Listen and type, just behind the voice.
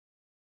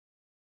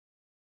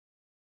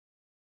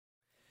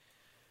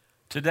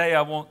Today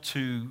I want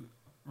to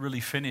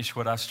really finish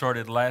what I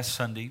started last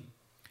Sunday,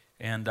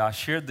 and I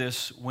shared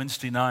this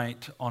Wednesday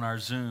night on our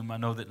Zoom. I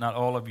know that not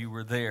all of you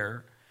were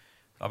there.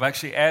 I've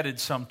actually added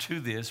some to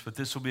this, but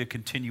this will be a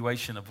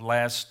continuation of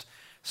last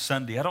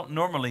Sunday. I don't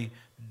normally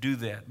do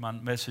that. My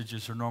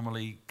messages are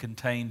normally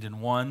contained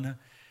in one.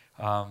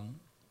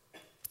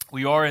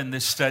 We are in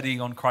this study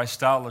on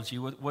Christology.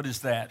 What is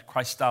that?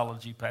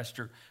 Christology,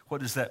 Pastor. What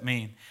does that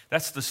mean?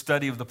 That's the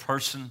study of the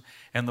person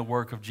and the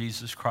work of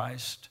Jesus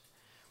Christ.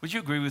 Would you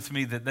agree with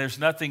me that there's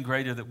nothing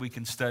greater that we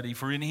can study?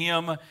 For in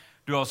him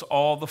dwells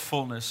all the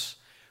fullness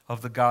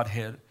of the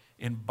Godhead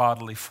in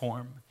bodily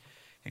form.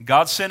 And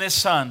God sent his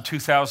son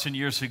 2,000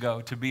 years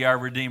ago to be our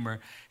Redeemer.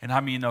 And how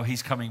many of you know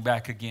he's coming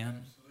back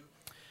again?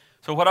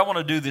 So what I want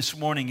to do this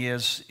morning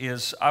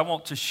is I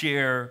want to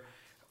share,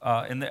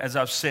 and as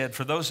I've said,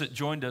 for those that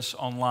joined us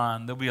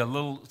online, there'll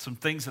be some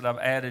things that I've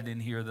added in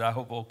here that I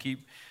hope will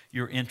keep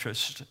your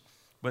interest.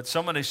 But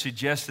somebody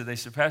suggested, they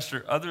said,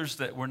 Pastor, others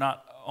that were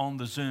not on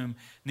the Zoom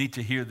need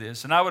to hear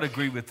this. And I would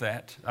agree with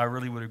that. I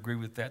really would agree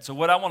with that. So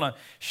what I want to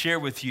share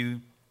with you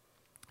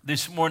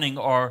this morning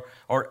are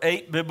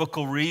 8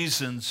 biblical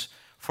reasons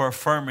for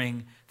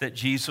affirming that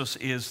Jesus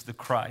is the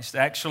Christ.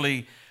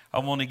 Actually, I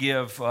want to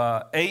give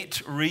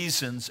 8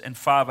 reasons and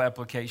 5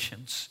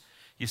 applications.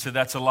 You said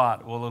that's a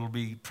lot. Well, it'll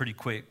be pretty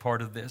quick,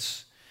 part of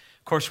this.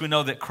 Of course, we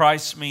know that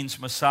Christ means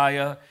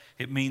Messiah.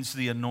 It means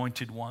the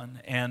anointed one.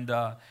 And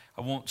I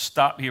won't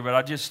stop here, but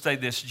I'll just say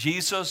this.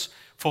 Jesus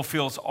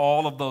fulfills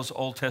all of those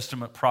Old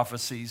Testament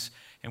prophecies,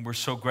 and we're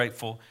so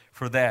grateful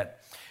for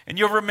that. And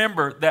you'll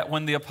remember that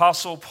when the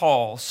Apostle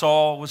Paul,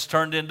 Saul was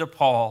turned into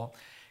Paul,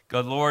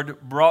 the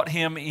Lord brought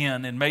him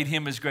in and made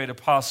him his great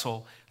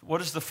apostle. What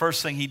is the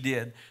first thing he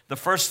did? The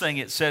first thing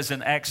it says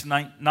in Acts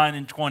 9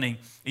 and 20,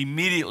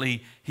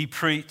 immediately he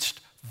preached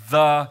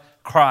the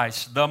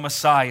Christ, the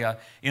Messiah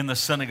in the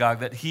synagogue,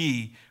 that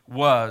he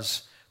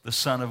was the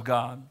Son of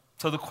God.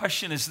 So the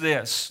question is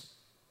this: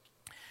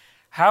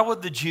 how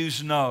would the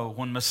Jews know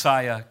when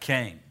Messiah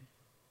came?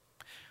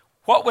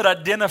 What would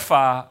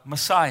identify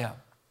Messiah?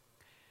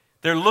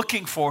 They're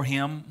looking for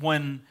him.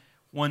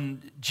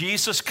 When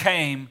Jesus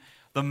came,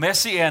 the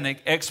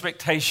messianic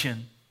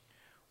expectation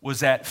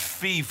was at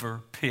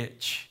fever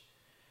pitch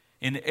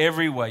in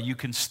every way. You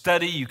can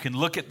study, you can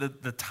look at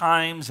the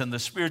times and the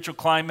spiritual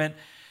climate,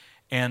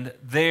 and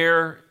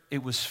there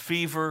it was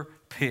fever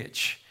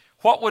pitch.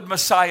 What would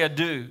Messiah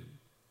do?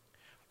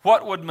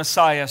 What would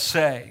Messiah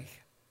say?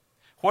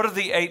 What are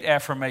the 8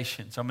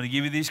 affirmations? I'm going to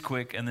give you these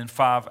quick and then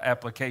 5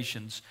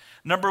 applications.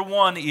 Number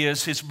 1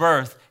 is his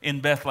birth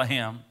in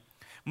Bethlehem.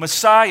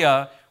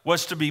 Messiah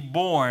was to be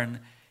born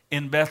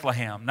in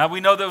Bethlehem. Now we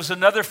know there was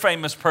another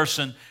famous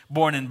person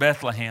born in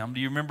Bethlehem.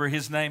 Do you remember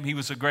his name? He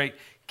was a great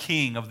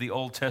king of the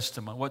Old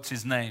Testament. What's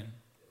his name?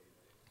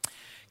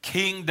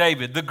 King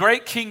David. The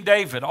great King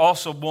David,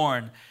 also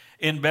born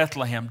in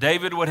Bethlehem.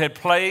 David would have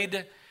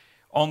played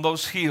on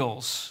those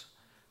hills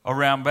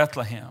around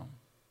Bethlehem.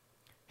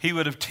 He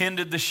would have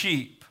tended the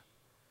sheep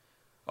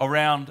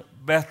around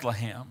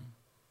Bethlehem.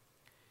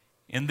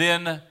 And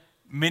then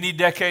many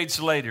decades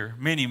later,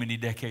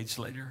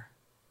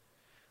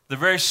 the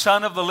very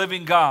Son of the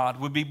living God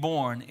would be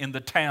born in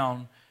the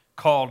town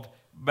called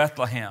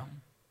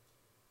Bethlehem.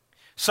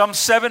 Some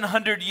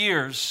 700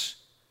 years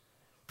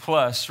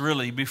plus,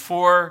 really,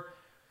 before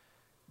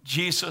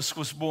Jesus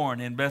was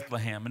born in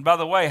Bethlehem. And by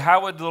the way,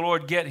 how would the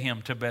Lord get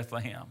him to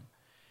Bethlehem?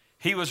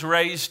 He was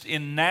raised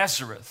in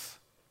Nazareth.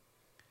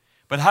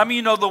 But how many of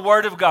you know the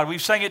Word of God?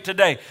 We've sang it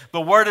today.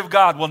 The Word of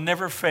God will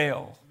never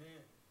fail.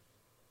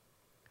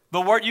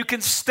 The Word, you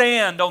can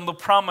stand on the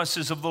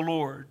promises of the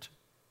Lord.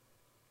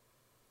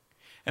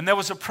 And there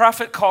was a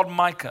prophet called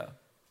Micah.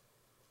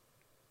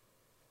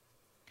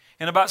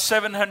 And about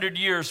 700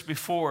 years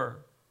before,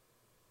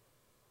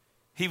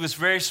 he was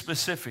very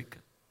specific.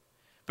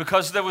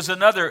 Because there was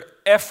another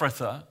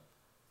Ephrathah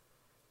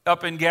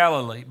up in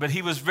Galilee. But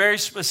he was very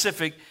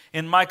specific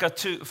in Micah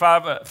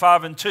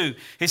 5 and 2.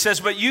 He says,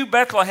 but you,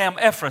 Bethlehem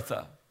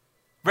Ephrathah,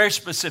 very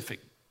specific.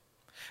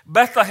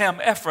 Bethlehem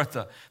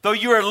Ephrathah, though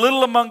you are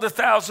little among the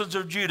thousands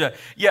of Judah,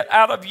 yet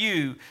out of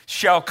you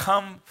shall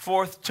come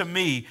forth to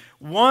me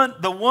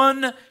the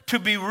one to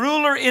be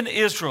ruler in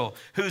Israel,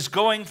 whose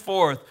going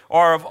forth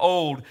are of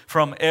old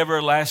from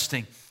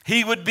everlasting.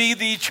 He would be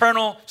the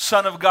eternal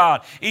Son of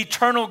God.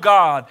 Eternal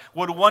God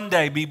would one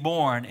day be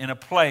born in a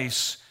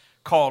place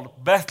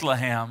called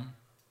Bethlehem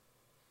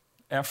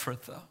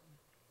Ephrathah.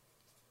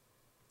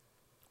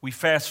 We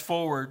fast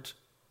forward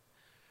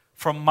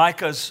from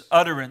Micah's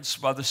utterance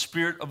by the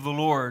Spirit of the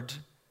Lord.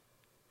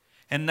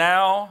 And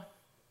now,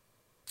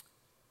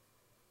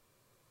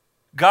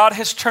 God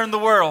has turned the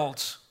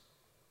world.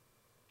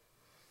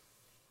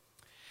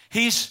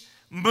 He's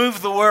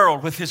moved the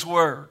world with his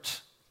word.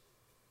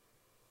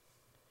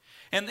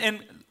 And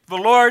the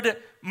Lord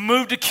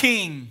moved a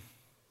king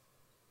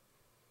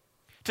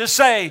to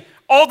say,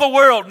 all the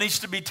world needs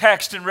to be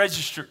taxed and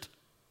registered.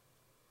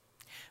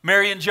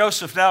 Mary and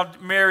Joseph, now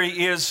Mary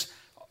is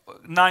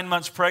 9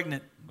 months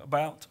pregnant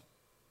about.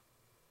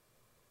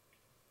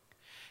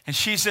 And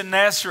she's in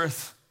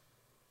Nazareth.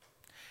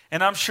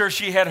 And I'm sure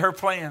she had her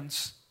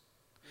plans.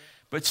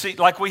 But see,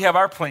 like we have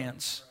our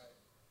plans.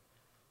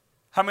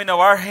 How many know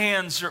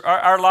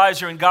our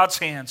lives are in God's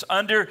hands,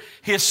 under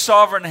His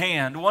sovereign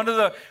hand? One of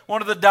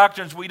the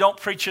doctrines we don't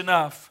preach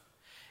enough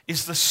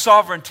is the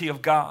sovereignty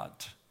of God.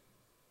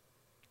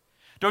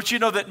 Don't you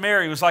know that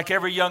Mary was like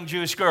every young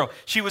Jewish girl?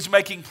 She was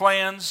making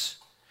plans.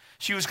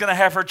 She was going to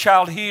have her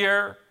child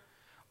here.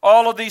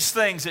 All of these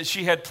things that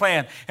she had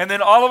planned. And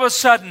then all of a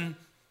sudden,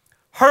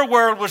 her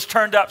world was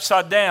turned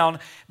upside down.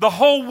 The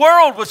whole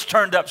world was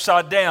turned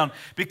upside down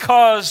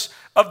because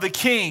of the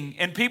king.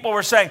 And people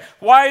were saying,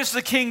 why is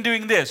the king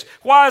doing this?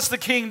 Why is the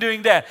king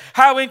doing that?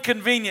 How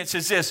inconvenient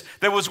is this?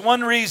 There was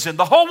one reason.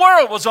 The whole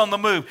world was on the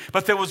move,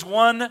 but there was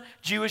one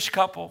Jewish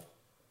couple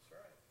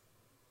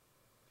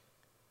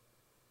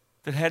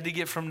that had to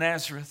get from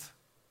Nazareth,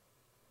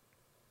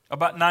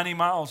 about 90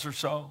 miles or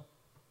so,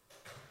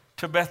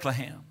 to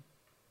Bethlehem.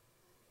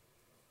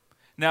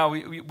 Now,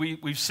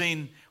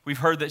 we've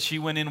heard that she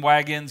went in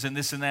wagons and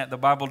this and that. The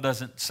Bible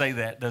doesn't say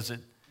that, does it?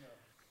 No.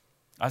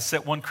 I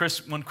said one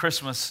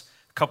Christmas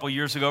a couple of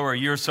years ago or a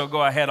year or so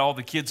ago, I had all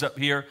the kids up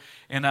here,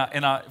 and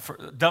for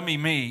dummy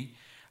me,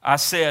 I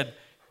said,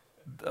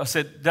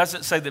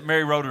 doesn't say that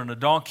Mary rode on a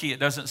donkey. It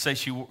doesn't say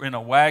she was in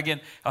a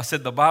wagon. I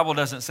said, the Bible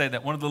doesn't say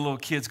that. One of the little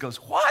kids goes,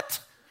 what?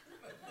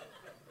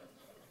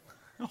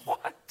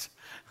 What?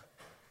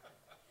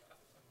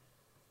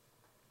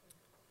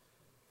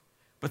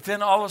 But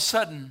then all of a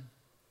sudden,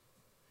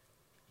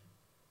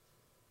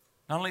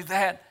 not only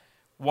that,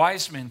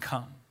 wise men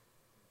come.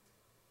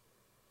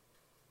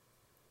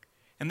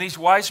 And these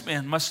wise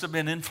men must have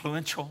been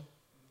influential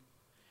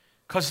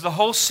because the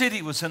whole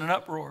city was in an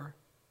uproar.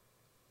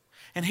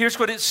 And here's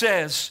what it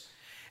says.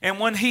 And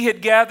when he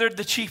had gathered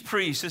the chief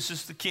priests, this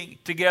is the king,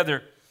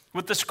 together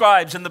with the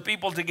scribes and the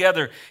people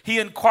together, he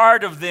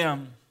inquired of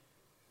them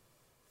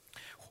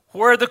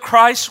where the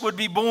Christ would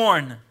be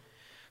born.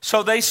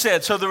 So they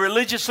said, so the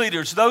religious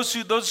leaders, those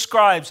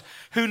scribes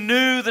who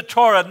knew the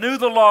Torah, knew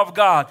the law of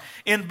God,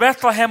 in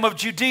Bethlehem of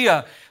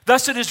Judea.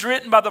 Thus it is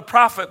written by the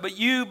prophet, but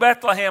you,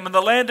 Bethlehem, in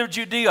the land of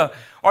Judea,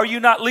 are you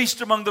not least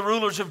among the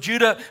rulers of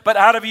Judah? But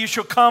out of you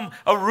shall come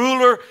a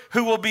ruler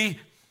who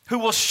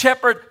will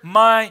shepherd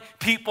my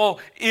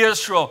people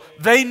Israel.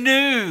 They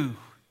knew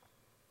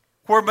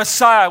where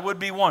Messiah would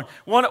be born.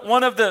 One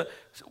of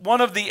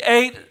the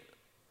 8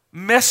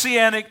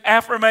 messianic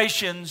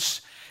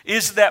affirmations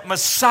is that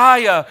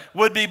Messiah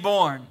would be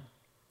born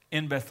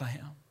in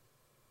Bethlehem.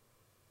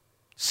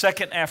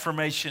 Second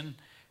affirmation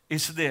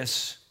is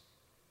this.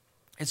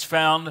 It's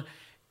found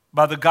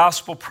by the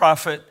gospel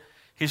prophet.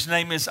 His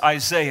name is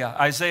Isaiah.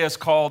 Isaiah is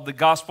called the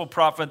gospel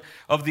prophet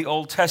of the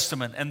Old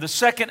Testament. And the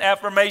second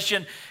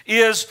affirmation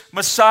is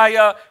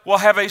Messiah will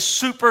have a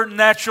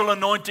supernatural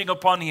anointing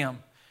upon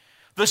him.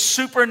 The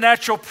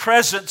supernatural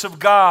presence of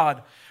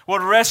God will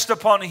rest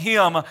upon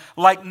him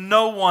like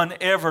no one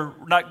ever,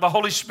 like the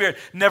Holy Spirit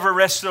never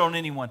rested on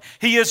anyone.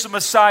 He is the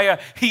Messiah.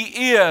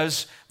 He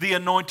is the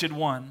anointed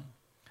one.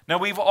 Now,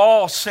 we've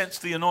all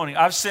sensed the anointing.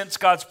 I've sensed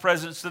God's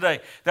presence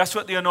today. That's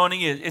what the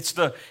anointing is.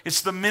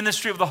 It's the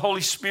ministry of the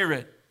Holy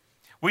Spirit.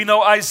 We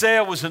know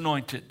Isaiah was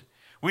anointed.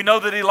 We know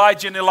that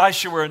Elijah and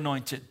Elisha were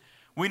anointed.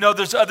 We know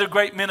there's other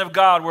great men of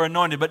God were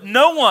anointed. But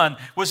no one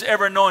was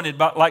ever anointed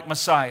like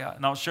Messiah.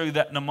 And I'll show you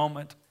that in a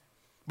moment.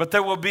 But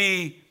there will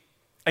be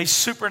a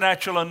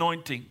supernatural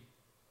anointing.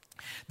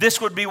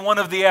 This would be one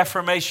of the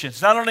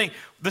affirmations. Not only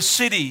the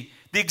city,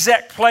 the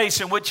exact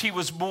place in which he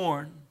was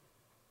born,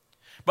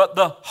 but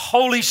the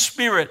Holy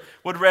Spirit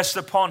would rest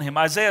upon him.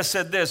 Isaiah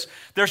said this,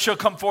 there shall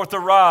come forth a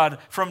rod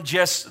from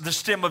the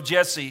stem of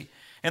Jesse,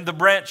 and the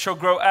branch shall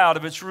grow out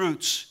of its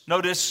roots.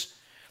 Notice,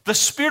 the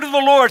Spirit of the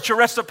Lord shall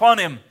rest upon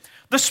him.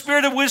 The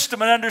Spirit of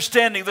wisdom and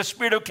understanding, the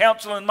Spirit of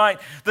counsel and might,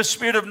 the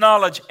Spirit of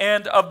knowledge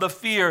and of the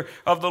fear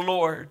of the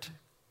Lord.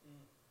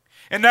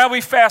 And now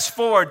we fast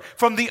forward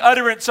from the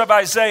utterance of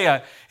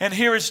Isaiah, and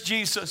here is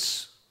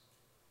Jesus.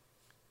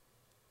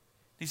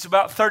 He's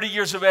about 30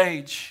 years of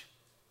age.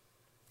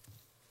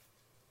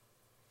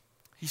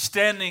 He's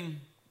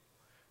standing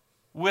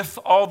with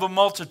all the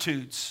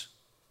multitudes.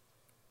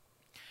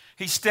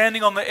 He's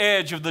standing on the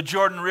edge of the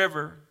Jordan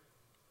River.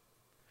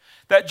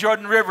 That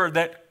Jordan River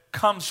that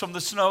comes from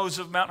the snows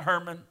of Mount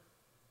Hermon,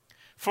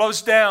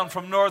 flows down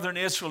from northern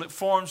Israel. It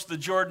forms the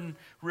Jordan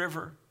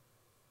River.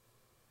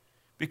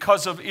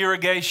 Because of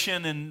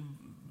irrigation and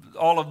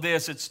all of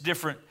this, it's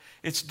different.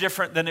 It's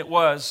different than it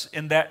was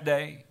in that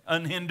day,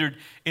 unhindered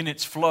in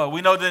its flow.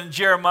 We know that in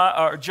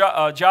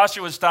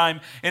Joshua's time,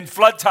 in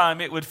flood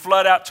time, it would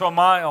flood out to a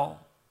mile.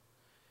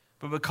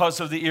 But because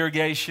of the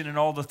irrigation and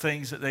all the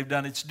things that they've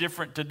done, it's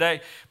different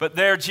today. But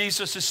there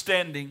Jesus is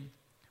standing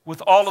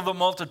with all of the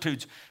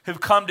multitudes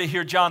who've come to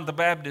hear John the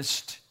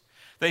Baptist.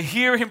 They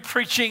hear him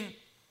preaching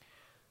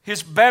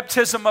his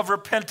baptism of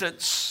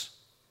repentance.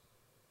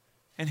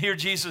 And here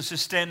Jesus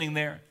is standing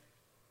there.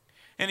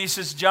 And he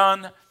says,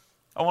 John,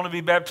 I want to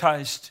be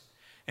baptized.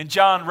 And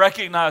John,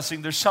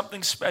 recognizing there's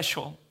something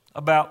special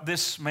about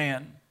this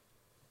man.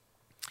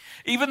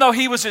 Even though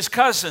he was his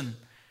cousin,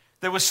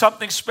 there was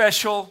something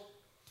special.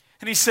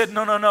 And he said,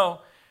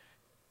 no.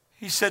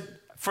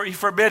 he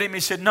forbid him. He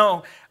said,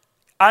 no,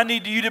 I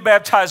need you to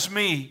baptize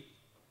me.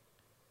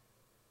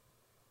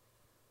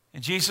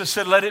 And Jesus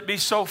said, let it be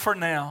so for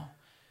now,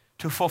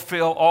 to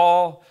fulfill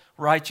all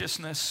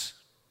righteousness.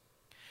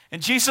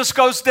 And Jesus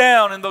goes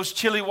down in those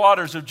chilly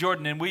waters of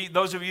Jordan. And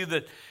those of you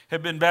that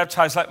have been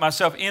baptized like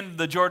myself in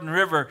the Jordan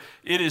River,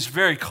 it is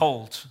very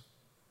cold.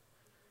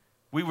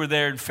 We were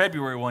there in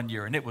February one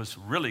year, and it was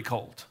really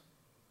cold.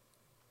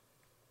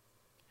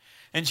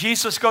 And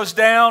Jesus goes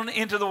down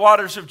into the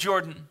waters of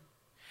Jordan,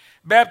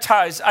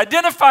 baptized,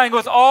 identifying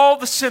with all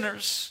the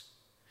sinners,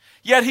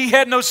 yet he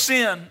had no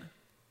sin.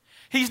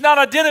 He's not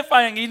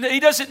identifying. He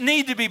doesn't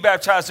need to be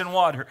baptized in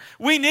water.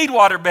 We need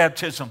water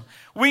baptism.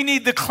 We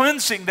need the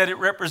cleansing that it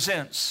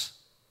represents.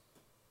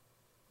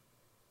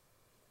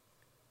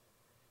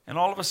 And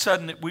all of a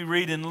sudden, we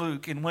read in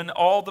Luke, and when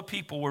all the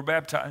people were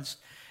baptized,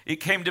 it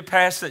came to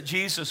pass that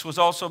Jesus was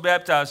also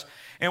baptized.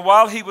 And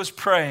while he was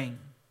praying,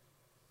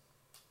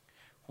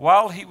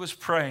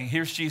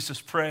 here's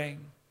Jesus praying.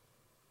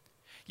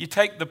 You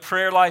take the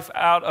prayer life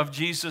out of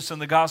Jesus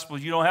and the gospel,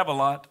 you don't have a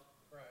lot.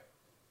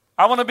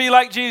 I want to be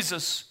like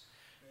Jesus.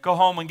 Go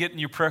home and get in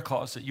your prayer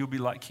closet. You'll be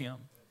like him.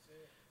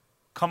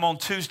 Come on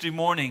Tuesday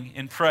morning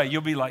and pray.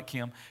 You'll be like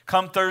him.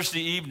 Come Thursday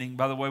evening.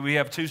 By the way, we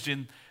have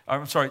Tuesday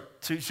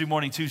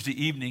morning,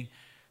 Tuesday evening,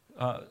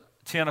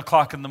 10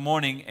 o'clock in the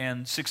morning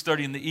and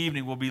 6:30 in the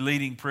evening. We'll be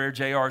leading prayer.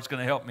 JR is going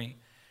to help me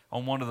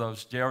on one of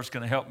those. JR is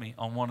going to help me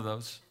on one of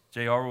those.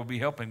 JR will be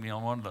helping me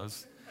on one of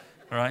those.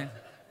 All right?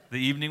 The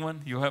evening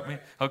one, you'll help me?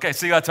 Okay,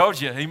 see, I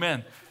told you.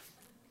 Amen.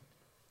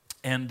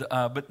 And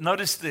but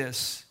notice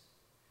this.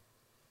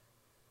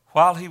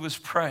 While he was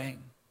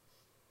praying,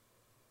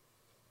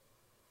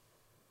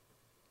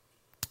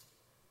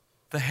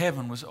 the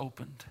heaven was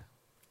opened.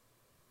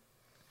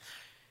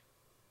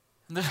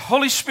 And the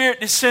Holy Spirit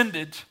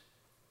descended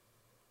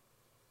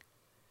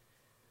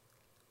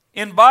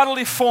in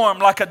bodily form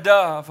like a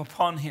dove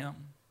upon him.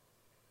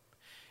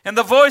 And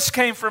the voice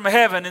came from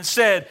heaven and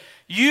said,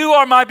 you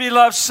are my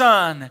beloved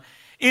Son.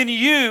 In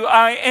you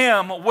I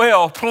am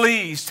well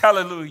pleased.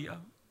 Hallelujah.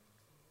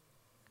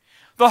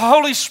 The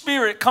Holy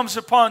Spirit comes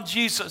upon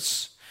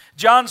Jesus.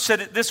 John said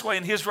it this way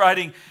in his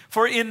writing,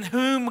 for in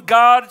whom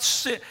God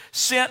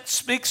sent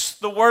speaks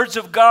the words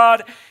of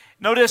God.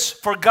 Notice,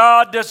 for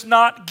God does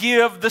not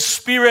give the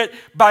Spirit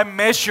by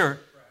measure.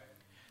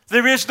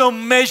 There is no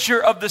measure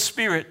of the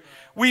Spirit.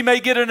 We may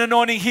get an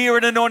anointing here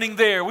and anointing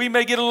there. We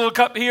may get a little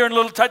cup here and a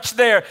little touch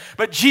there.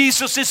 But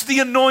Jesus is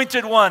the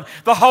anointed one.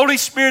 The Holy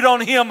Spirit on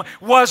him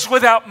was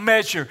without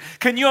measure.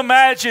 Can you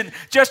imagine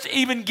just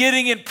even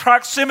getting in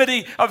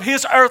proximity of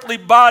his earthly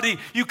body?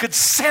 You could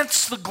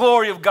sense the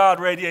glory of God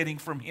radiating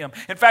from him.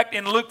 In fact,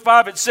 in Luke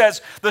 5 it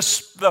says the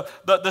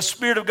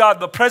Spirit of God,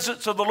 the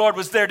presence of the Lord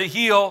was there to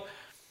heal.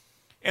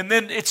 And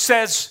then it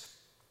says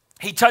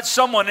he touched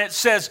someone and it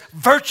says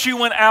virtue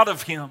went out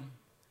of him.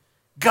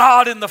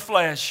 God in the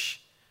flesh.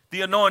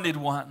 The anointed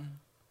one.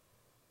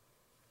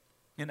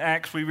 In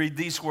Acts, we read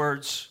these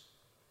words.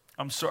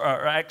 Acts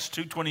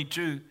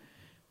 2:22.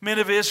 Men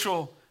of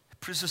Israel,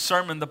 this is a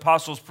sermon the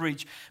apostles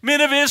preach. Men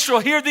of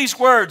Israel, hear these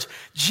words.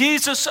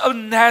 Jesus of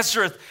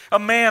Nazareth, a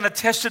man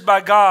attested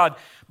by God,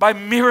 by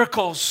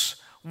miracles,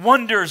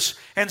 wonders,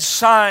 and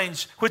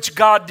signs which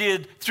God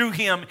did through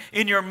him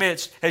in your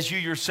midst, as you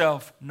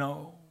yourself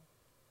know.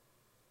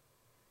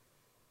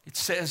 It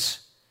says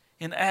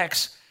in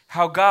Acts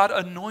how God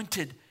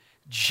anointed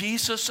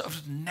Jesus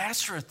of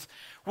Nazareth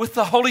with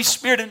the Holy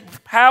Spirit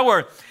and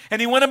power.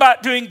 And he went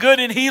about doing good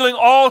and healing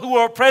all who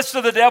were oppressed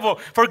of the devil,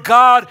 for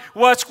God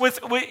was with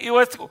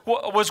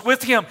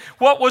him.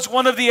 What was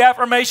one of the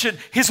affirmation?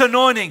 His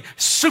anointing,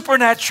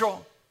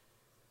 supernatural.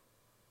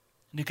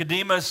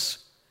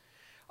 Nicodemus,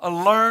 a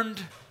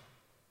learned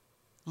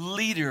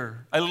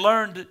leader, a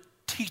learned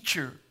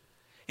teacher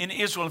in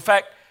Israel. In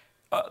fact,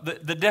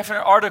 the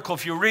definite article,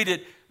 if you read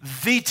it,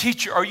 the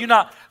teacher. Are you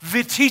not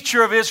the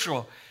teacher of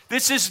Israel?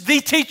 This is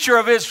the teacher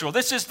of Israel.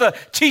 This is the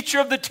teacher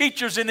of the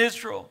teachers in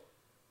Israel.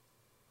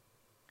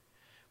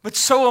 But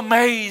so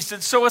amazed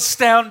and so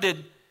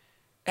astounded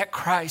at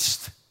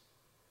Christ.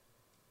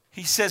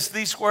 He says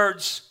these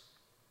words.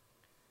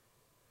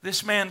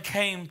 This man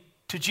came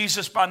to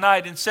Jesus by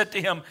night and said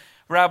to him,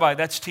 Rabbi,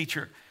 that's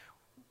teacher,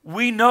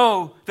 we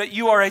know that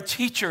you are a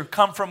teacher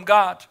come from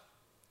God.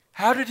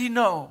 How did he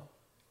know?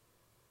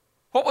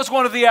 What was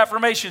one of the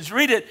affirmations?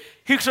 Read it.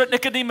 Here's what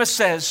Nicodemus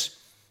says.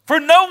 For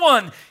no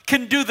one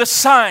can do the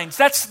signs,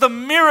 that's the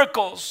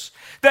miracles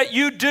that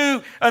you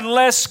do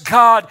unless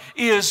God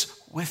is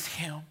with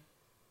him.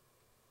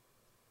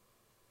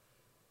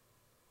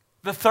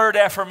 The third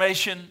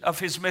affirmation of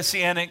his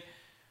messianic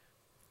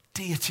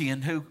deity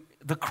and who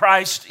the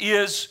Christ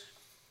is,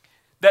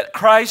 that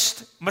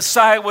Christ,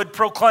 Messiah, would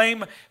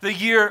proclaim the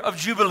year of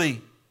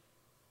Jubilee.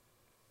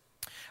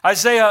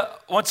 Isaiah,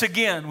 once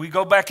again, we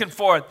go back and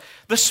forth.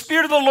 The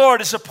Spirit of the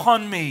Lord is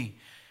upon me,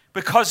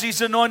 because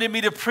he's anointed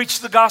me to preach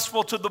the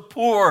gospel to the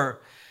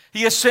poor,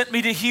 He has sent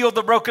me to heal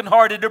the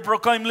brokenhearted, to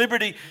proclaim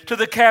liberty to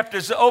the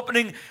captives, the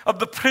opening of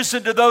the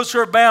prison to those who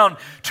are bound,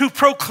 to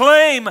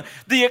proclaim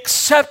the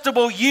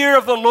acceptable year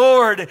of the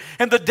Lord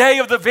and the day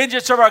of the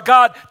vengeance of our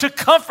God, to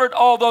comfort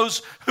all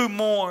those who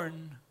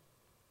mourn.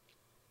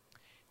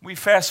 We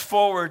fast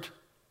forward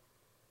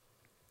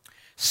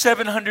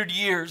 700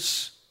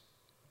 years.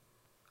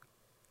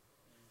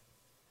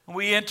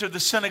 We enter the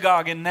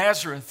synagogue in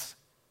Nazareth.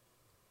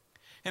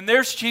 And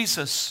there's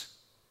Jesus.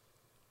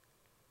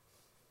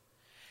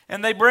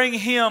 And they bring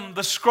him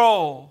the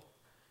scroll.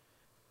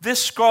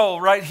 This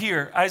scroll right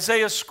here,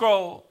 Isaiah's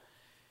scroll.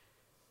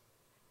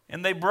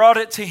 And they brought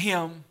it to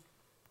him.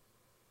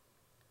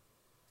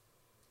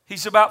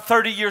 He's about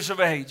 30 years of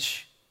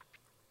age.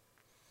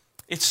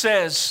 It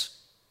says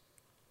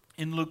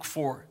in Luke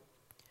 4,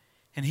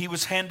 and he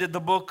was handed the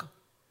book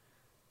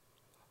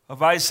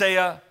of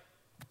Isaiah,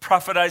 the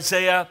prophet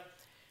Isaiah.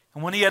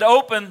 And when he had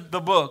opened the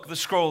book, the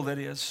scroll that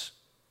is,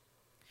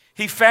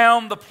 he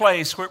found the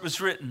place where it was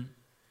written,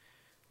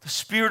 "The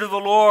Spirit of the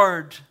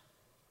Lord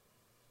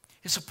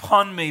is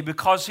upon me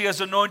because he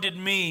has anointed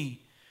me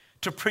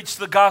to preach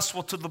the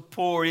gospel to the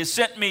poor. He has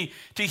sent me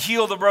to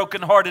heal the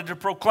brokenhearted, to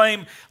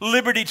proclaim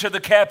liberty to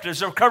the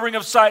captives, a recovering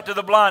of sight to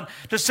the blind,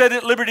 to set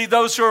at liberty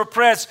those who are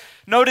oppressed."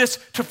 Notice,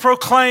 to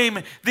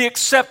proclaim the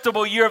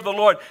acceptable year of the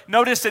Lord.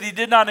 Notice that he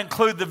did not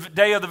include the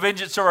day of the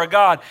vengeance of our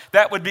God.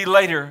 That would be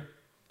later.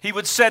 He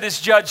would set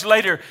his judge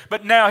later.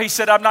 But now he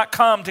said, "I've not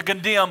come to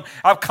condemn.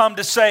 I've come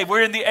to save."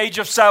 We're in the age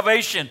of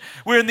salvation.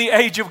 We're in the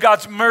age of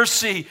God's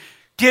mercy.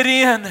 Get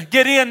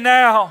in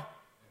now.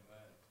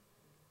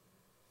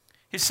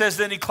 He says,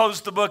 then he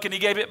closed the book and he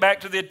gave it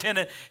back to the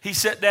attendant. He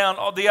sat down.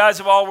 The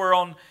eyes of all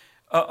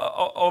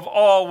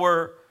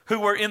were who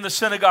were in the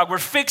synagogue were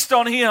fixed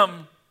on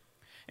him.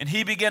 And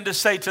he began to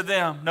say to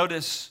them,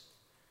 notice,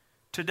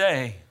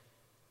 today,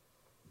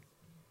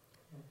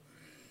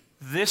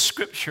 this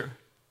scripture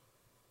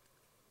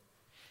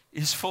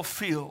is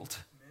fulfilled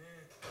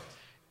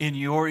in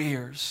your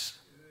ears.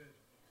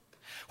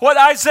 What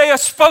Isaiah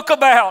spoke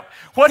about,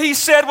 what he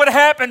said would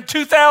happen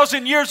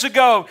 2,000 years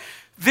ago,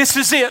 this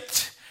is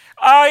it.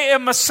 I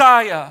am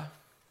Messiah.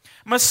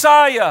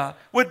 Messiah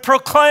would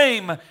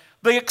proclaim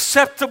the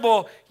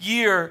acceptable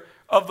year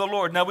of the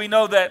Lord. Now we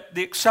know that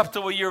the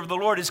acceptable year of the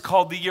Lord is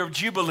called the year of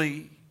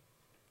Jubilee.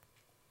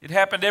 It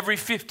happened every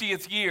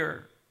 50th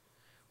year.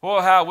 Oh,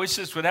 how I wish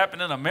this would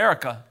happen in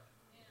America.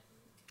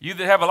 You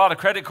that have a lot of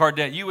credit card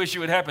debt, you wish it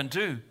would happen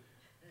too.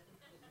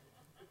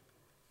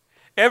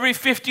 Every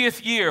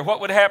 50th year,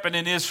 what would happen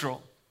in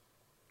Israel?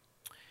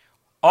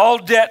 All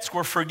debts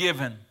were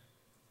forgiven.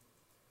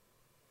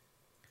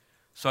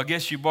 So I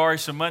guess you borrow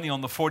some money on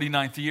the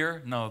 49th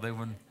year? No, they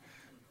wouldn't.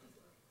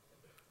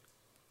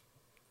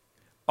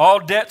 All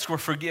debts were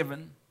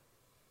forgiven.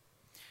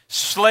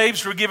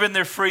 Slaves were given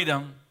their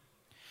freedom.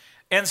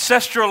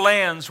 Ancestral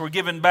lands were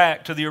given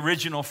back to the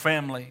original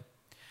family.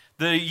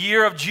 The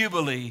year of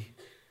Jubilee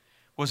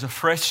was a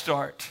fresh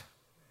start.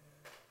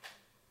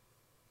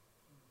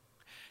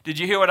 Did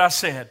you hear what I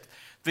said?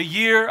 The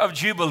year of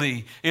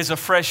Jubilee is a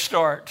fresh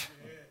start.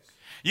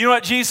 You know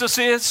what Jesus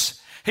is?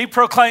 He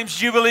proclaims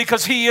Jubilee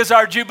because he is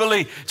our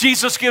Jubilee.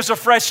 Jesus gives a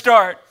fresh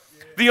start.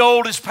 The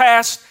old is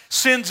past,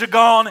 sins are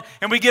gone,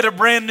 and we get a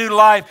brand new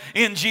life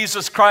in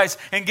Jesus Christ.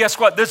 And guess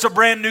what? There's a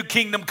brand new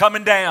kingdom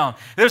coming down.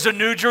 There's a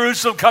new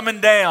Jerusalem coming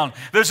down.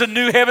 There's a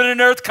new heaven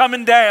and earth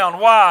coming down.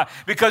 Why?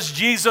 Because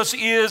Jesus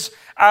is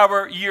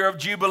our year of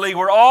Jubilee,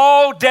 where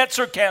all debts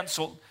are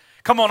canceled.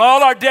 Come on,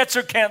 all our debts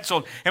are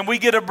canceled, and we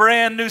get a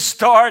brand new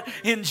start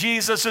in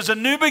Jesus. There's a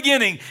new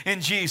beginning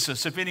in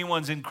Jesus. If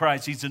anyone's in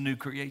Christ, he's a new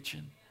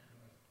creation.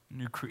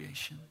 New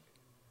creation.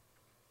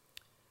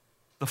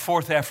 The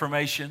fourth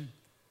affirmation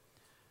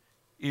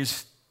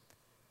is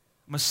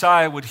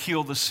Messiah would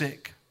heal the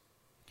sick.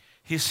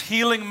 His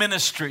healing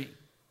ministry.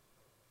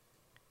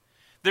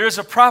 There is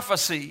a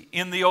prophecy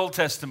in the Old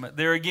Testament.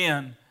 There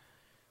again,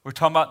 we're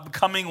talking about the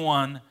coming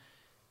one,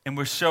 and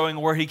we're showing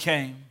where he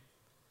came.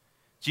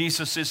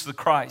 Jesus is the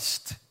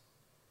Christ.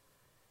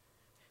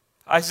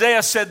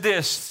 Isaiah said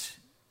this,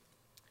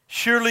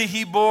 surely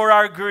he bore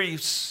our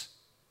griefs.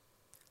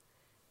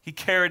 He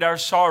carried our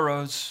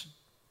sorrows.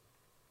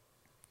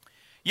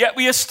 Yet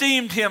we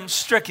esteemed him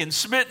stricken,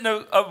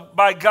 smitten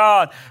by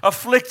God,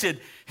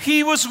 afflicted.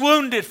 He was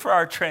wounded for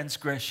our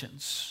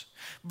transgressions.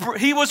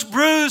 He was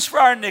bruised for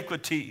our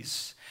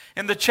iniquities.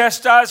 And the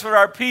chastisement of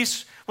our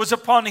peace was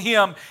upon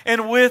him,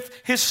 and with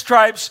his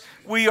stripes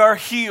we are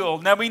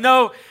healed. Now we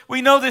know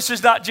this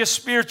is not just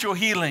spiritual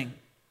healing.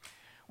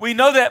 We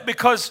know that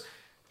because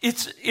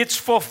its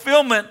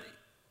fulfillment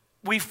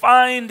we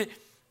find,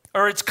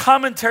 or its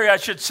commentary I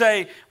should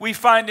say, we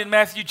find in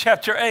Matthew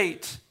chapter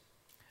 8.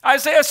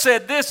 Isaiah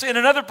said this in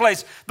another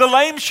place, the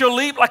lame shall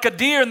leap like a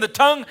deer, and the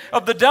tongue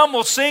of the dumb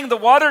will sing. The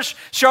waters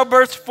shall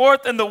burst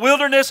forth in the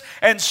wilderness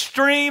and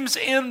streams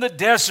in the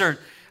desert.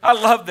 I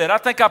love that. I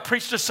think I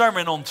preached a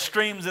sermon on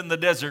streams in the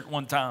desert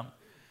one time.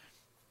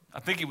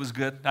 I think it was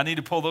good. I need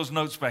to pull those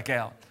notes back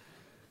out.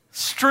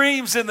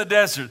 Streams in the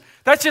desert.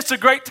 That's just a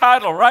great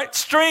title, right?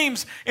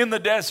 Streams in the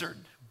desert.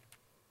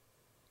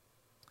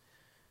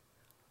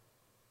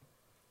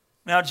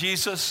 Now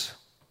Jesus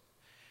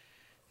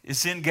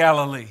is in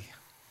Galilee,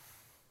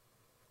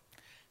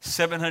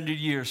 700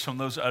 years from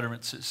those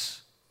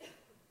utterances.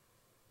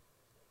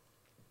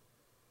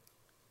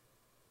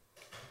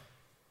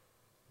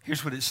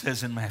 Here's what it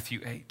says in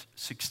Matthew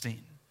 8:16.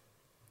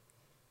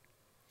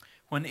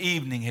 When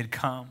evening had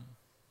come,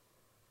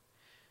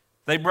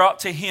 they brought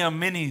to him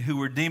many who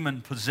were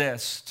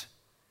demon-possessed,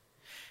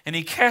 and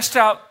he cast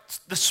out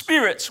the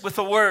spirits with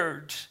a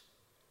word.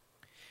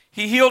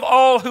 He healed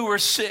all who were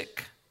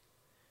sick.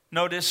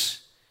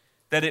 Notice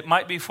that it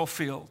might be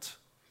fulfilled.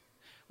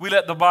 We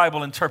let the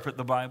Bible interpret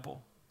the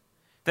Bible.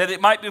 That it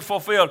might be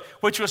fulfilled,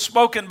 which was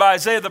spoken by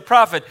Isaiah the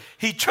prophet.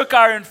 He took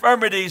our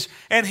infirmities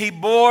and he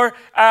bore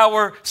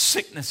our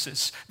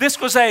sicknesses.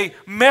 This was a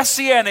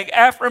messianic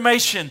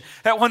affirmation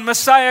that when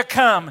Messiah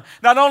come,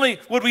 not only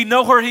would we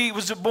know where he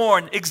was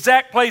born,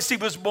 exact place he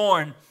was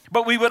born,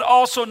 but we would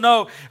also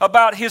know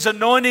about his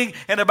anointing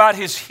and about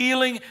his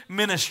healing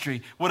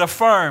ministry, would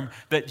affirm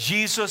that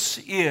Jesus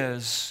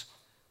is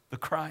the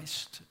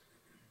Christ.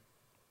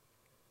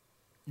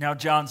 Now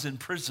John's in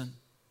prison.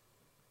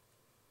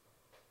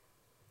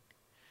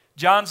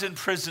 John's in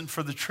prison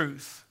for the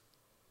truth.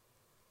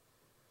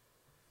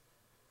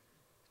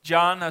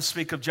 John, I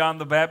speak of John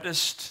the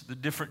Baptist, the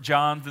different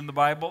Johns in the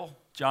Bible.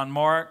 John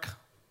Mark,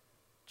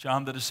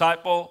 John the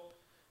disciple,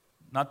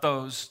 not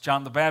those.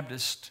 John the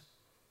Baptist,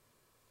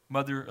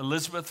 Mother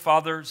Elizabeth,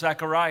 Father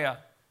Zechariah.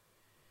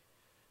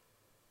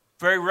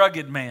 Very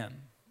rugged man.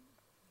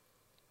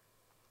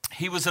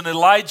 He was an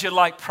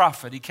Elijah-like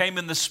prophet. He came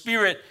in the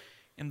spirit,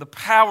 in the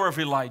power of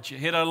Elijah.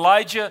 He had an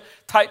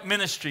Elijah-type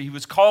ministry. He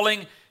was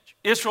calling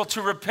Israel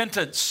to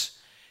repentance.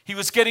 He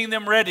was getting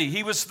them ready.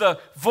 He was the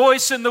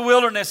voice in the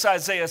wilderness,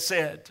 Isaiah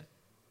said.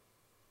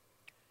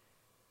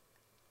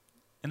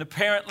 And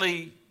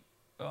apparently,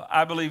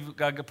 I believe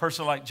a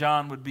person like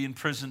John would be in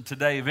prison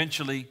today,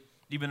 eventually,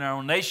 even in our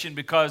own nation,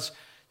 because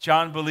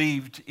John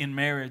believed in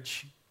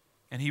marriage.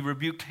 And he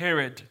rebuked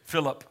Herod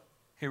Philip.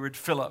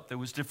 There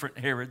was different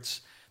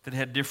Herods that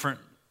had different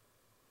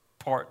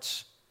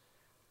parts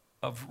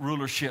of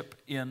rulership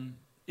in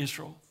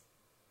Israel.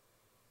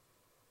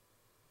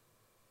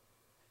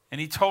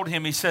 And he told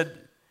him, he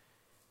said,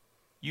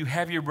 you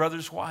have your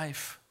brother's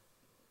wife.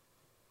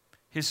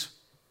 His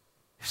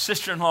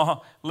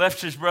sister-in-law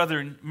left his brother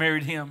and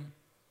married him.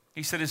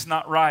 He said, it's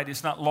not right,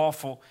 it's not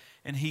lawful.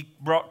 And he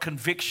brought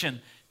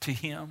conviction to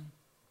him.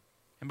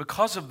 And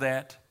because of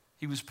that,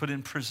 he was put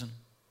in prison.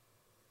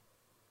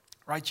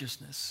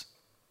 Righteousness.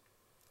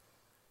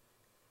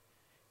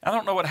 I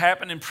don't know what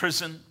happened in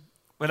prison,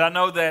 but I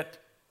know that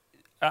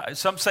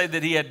some say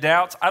that he had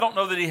doubts. I don't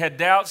know that he had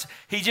doubts.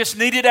 He just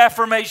needed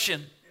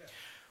affirmation.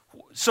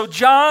 So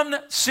John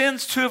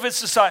sends two of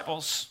his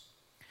disciples,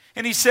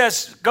 and he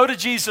says, go to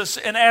Jesus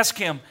and ask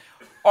him,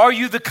 are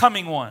you the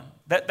coming one?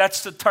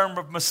 That's the term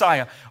of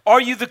Messiah. Are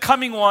you the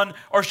coming one,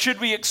 or should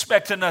we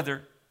expect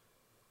another?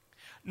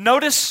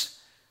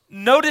 Notice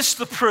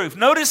the proof.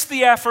 Notice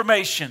the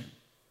affirmation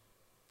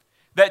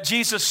that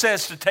Jesus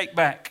says to take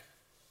back.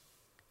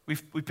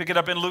 We pick it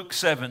up in Luke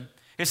 7.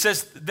 It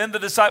says, then the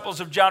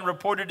disciples of John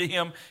reported to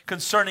him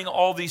concerning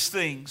all these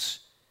things.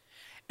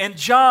 And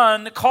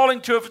John, calling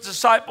two of his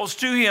disciples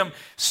to him,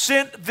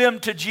 sent them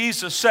to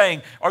Jesus,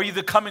 saying, are you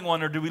the coming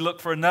one, or do we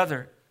look for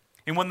another?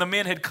 And when the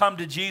men had come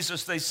to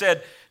Jesus, they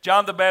said,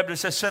 John the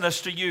Baptist has sent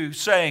us to you,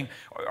 saying,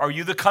 are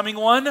you the coming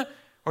one,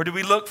 or do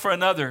we look for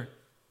another?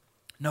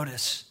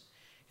 Notice,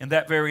 in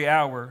that very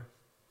hour,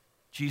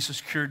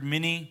 Jesus cured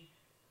many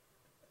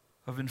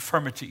of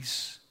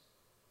infirmities,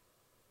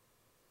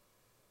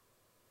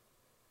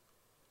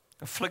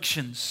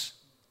 afflictions,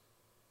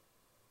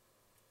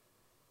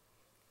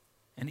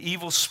 and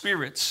evil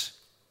spirits,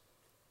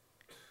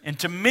 and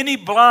to many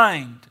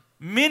blind,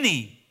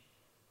 many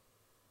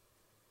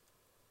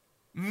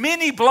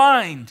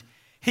blind,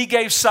 he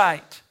gave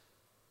sight.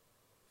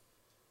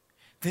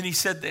 Then he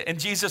said, and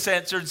Jesus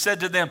answered and said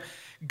to them,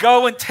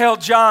 go and tell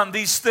John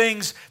these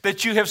things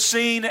that you have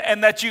seen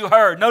and that you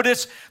heard.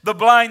 Notice, the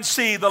blind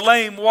see, the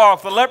lame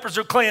walk, the lepers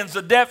are cleansed,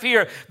 the deaf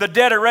hear, the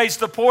dead are raised,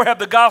 the poor have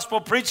the gospel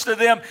preached to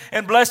them,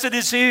 and blessed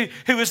is he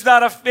who is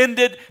not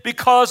offended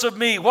because of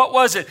me. What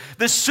was it?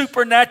 The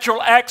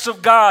supernatural acts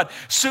of God,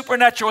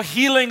 supernatural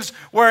healings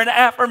were an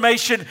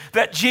affirmation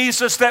that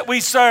Jesus that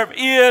we serve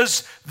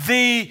is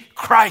the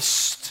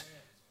Christ.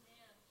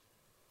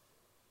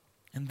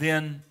 And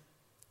then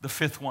the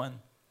fifth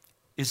one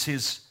is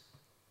his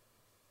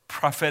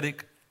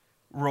prophetic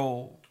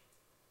role,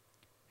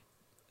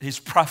 his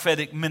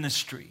prophetic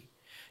ministry.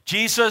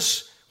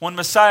 Jesus, when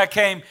Messiah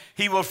came,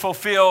 he will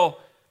fulfill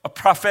a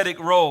prophetic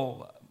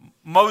role.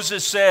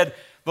 Moses said,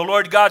 the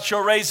Lord God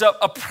shall raise up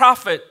a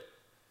prophet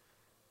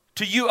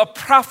to you, a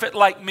prophet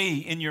like me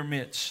in your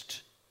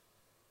midst.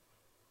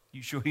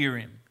 You shall hear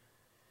him.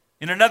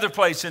 In another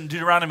place in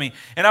Deuteronomy,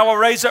 and I will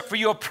raise up for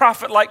you a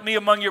prophet like me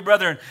among your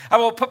brethren. I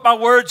will put my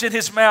words in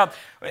his mouth,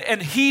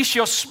 and he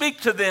shall speak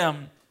to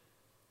them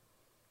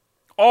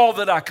all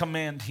that I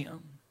command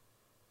him.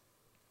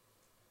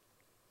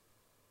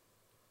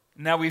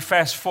 Now we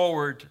fast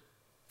forward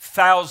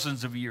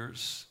thousands of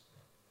years.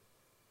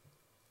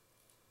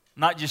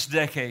 not just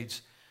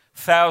decades,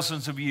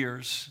 thousands of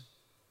years.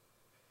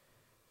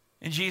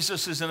 And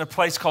Jesus is in a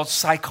place called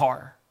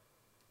Sychar.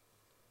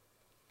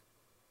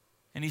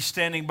 And he's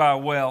standing by a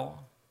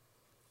well.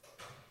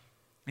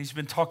 He's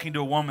been talking to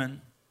a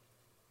woman.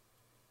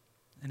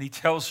 And he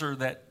tells her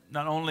that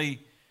not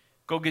only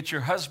go get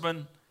your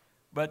husband,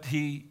 but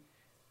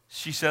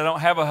she said, I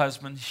don't have a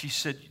husband. She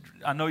said,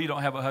 I know you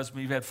don't have a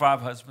husband. You've had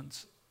 5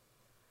 husbands.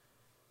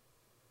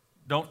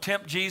 Don't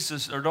tempt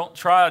Jesus, or don't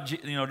try,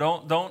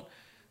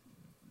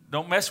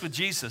 don't mess with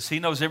Jesus. He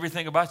knows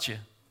everything about you.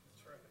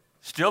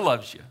 Still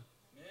loves you.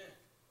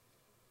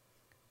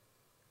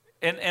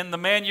 And the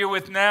man you're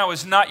with now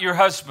is not your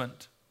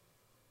husband.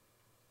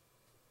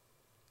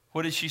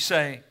 What did she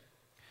say?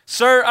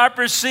 Sir, I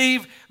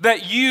perceive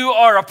that you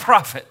are a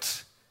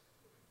prophet.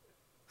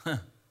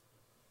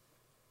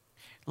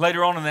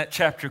 Later on in that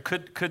chapter,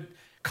 could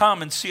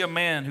come and see a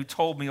man who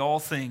told me all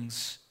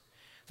things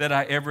that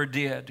I ever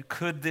did.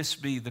 Could this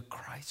be the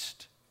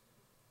Christ?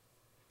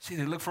 See,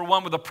 they look for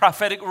one with a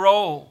prophetic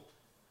role.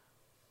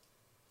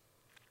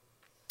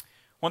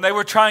 When they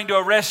were trying to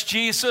arrest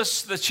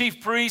Jesus, the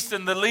chief priests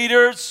and the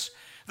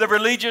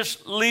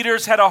religious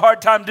leaders had a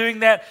hard time doing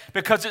that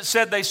because it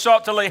said they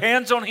sought to lay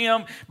hands on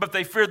him, but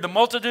they feared the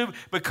multitude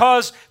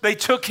because they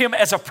took him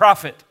as a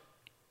prophet.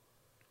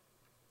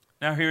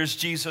 Now here's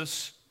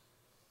Jesus.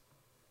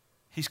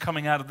 He's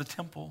coming out of the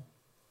temple.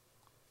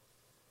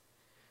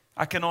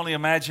 I can only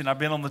imagine, I've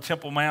been on the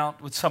Temple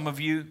Mount with some of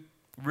you.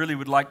 Really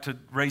would like to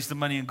raise the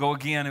money and go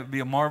again. It would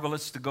be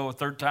marvelous to go a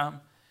third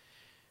time.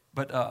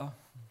 But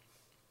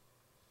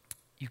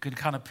you can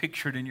kind of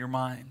picture it in your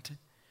mind.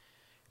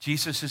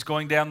 Jesus is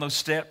going down those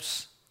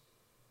steps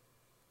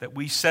that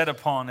we sat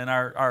upon, and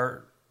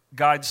our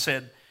guide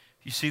said,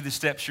 you see the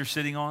steps you're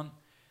sitting on?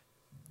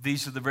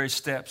 These are the very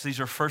steps. These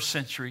are first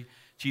century.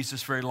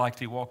 Jesus very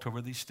likely walked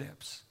over these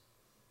steps.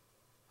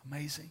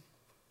 Amazing.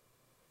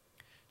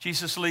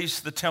 Jesus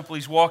leaves the temple.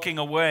 He's walking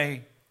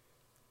away.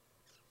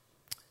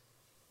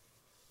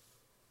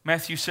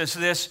 Matthew says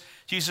this,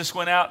 Jesus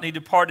went out and he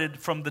departed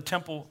from the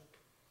temple,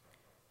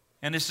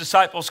 and his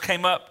disciples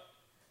came up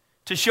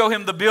to show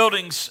him the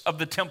buildings of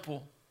the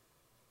temple.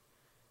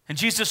 And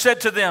Jesus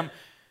said to them,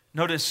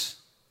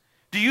 notice,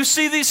 do you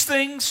see these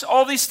things,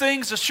 all these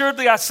things?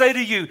 Assuredly I say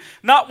to you,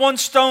 not one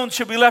stone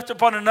shall be left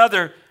upon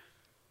another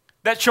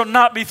that shall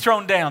not be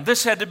thrown down.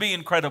 This had to be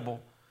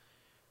incredible.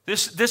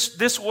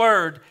 This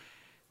word,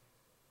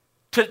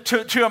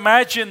 to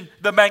imagine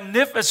the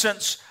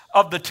magnificence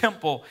of the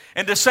temple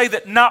and to say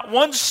that not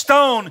one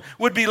stone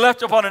would be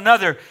left upon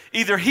another.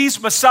 Either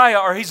he's Messiah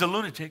or he's a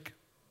lunatic.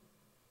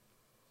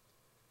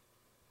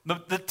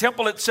 The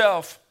temple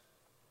itself,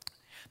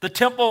 the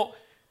temple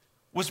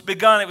was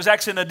begun, it was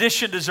actually an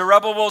addition to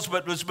Zerubbabel's,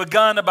 but it was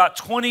begun about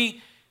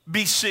 20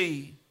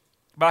 BC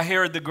by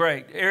Herod the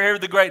Great.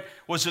 Herod the Great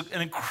was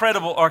an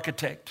incredible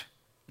architect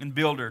and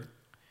builder.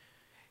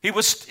 It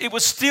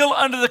was still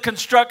under the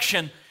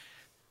construction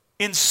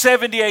in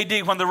 70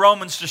 AD when the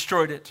Romans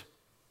destroyed it.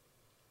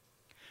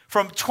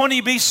 From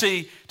 20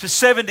 BC to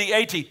 70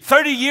 AD,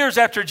 30 years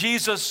after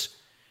Jesus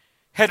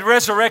had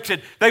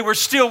resurrected, they were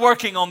still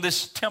working on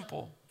this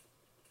temple.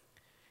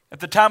 At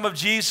the time of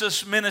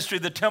Jesus' ministry,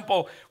 the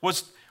temple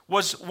was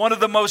one of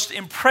the most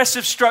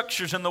impressive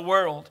structures in the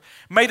world,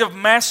 made of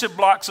massive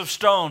blocks of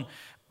stone,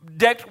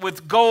 decked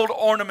with gold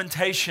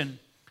ornamentation.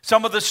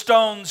 Some of the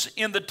stones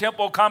in the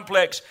temple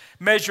complex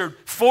measured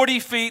 40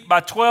 feet by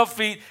 12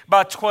 feet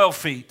by 12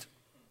 feet.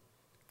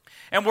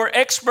 And were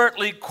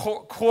expertly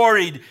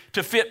quarried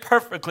to fit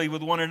perfectly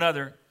with one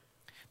another.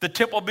 The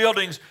temple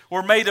buildings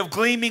were made of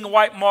gleaming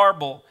white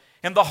marble,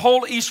 and the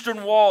whole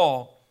eastern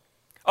wall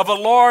of a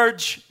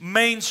large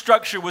main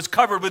structure was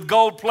covered with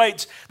gold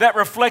plates that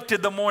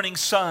reflected the morning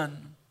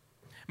sun,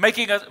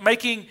 making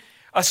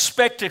a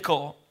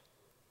spectacle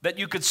that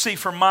you could see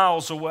for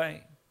miles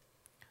away.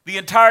 The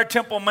entire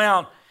Temple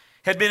Mount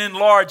had been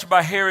enlarged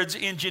by Herod's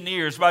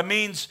engineers by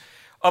means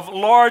of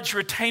large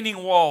retaining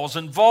walls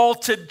and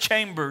vaulted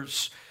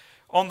chambers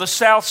on the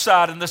south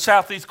side and the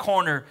southeast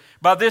corner.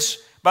 By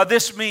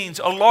this means,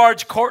 a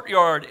large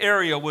courtyard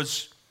area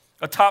was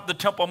atop the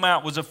Temple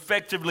Mount was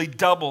effectively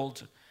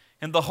doubled,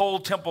 and the whole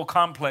temple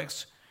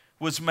complex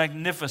was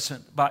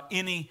magnificent by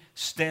any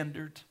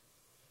standard.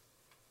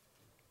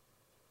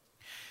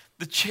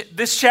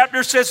 This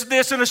chapter says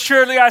this, and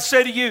assuredly I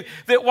say to you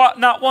that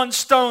not one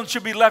stone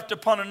should be left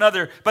upon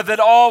another, but that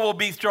all will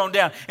be thrown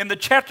down. In the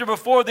chapter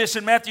before this,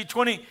 in Matthew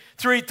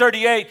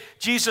 23:38,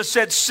 Jesus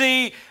said,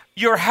 see,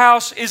 your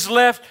house is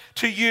left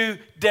to you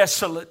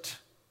desolate.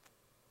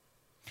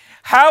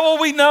 How will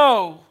we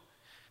know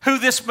who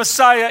this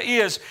Messiah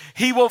is?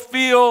 He will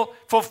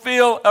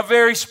fulfill a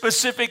very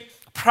specific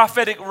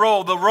prophetic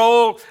role, the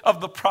role of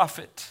the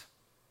prophet.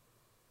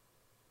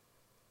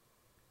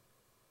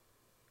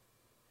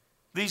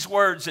 These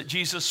words that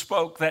Jesus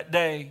spoke that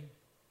day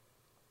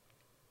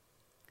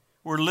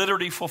were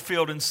literally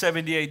fulfilled in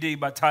 70 AD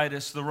by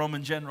Titus, the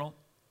Roman general.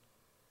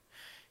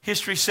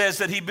 History says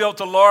that he built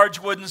a large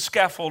wooden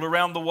scaffold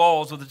around the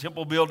walls of the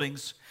temple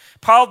buildings,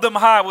 piled them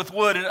high with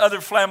wood and other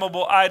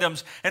flammable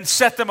items, and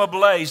set them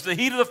ablaze. The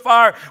heat of the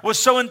fire was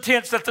so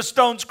intense that the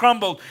stones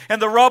crumbled,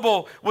 and the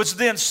rubble was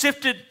then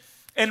sifted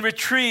and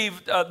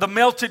retrieved, the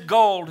melted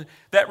gold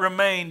that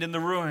remained in the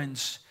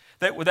ruins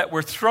that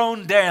were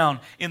thrown down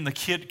in the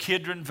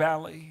Kidron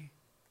Valley.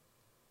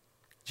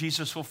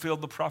 Jesus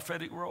fulfilled the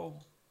prophetic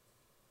role.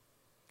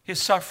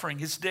 His suffering,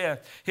 his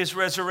death, his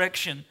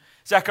resurrection.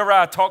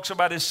 Zechariah talks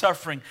about his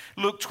suffering.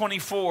 Luke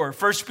 24,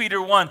 1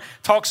 Peter 1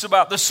 talks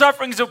about the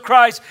sufferings of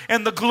Christ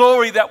and the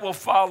glory that will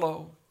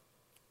follow.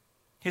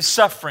 His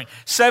suffering.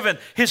 7,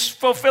 his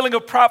fulfilling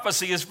of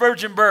prophecy, his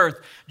virgin birth,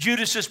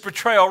 Judas'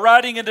 betrayal,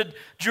 riding into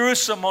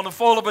Jerusalem on the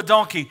foal of a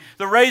donkey,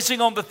 the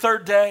raising on the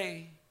third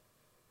day.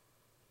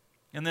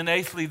 And then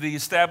 8thly, the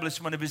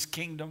establishment of his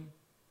kingdom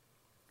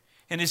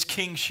and his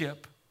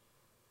kingship.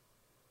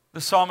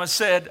 The psalmist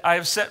said, I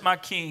have set my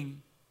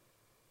king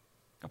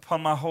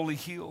upon my holy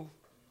hill.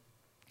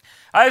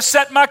 I have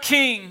set my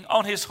king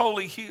on his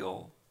holy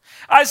hill.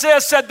 Isaiah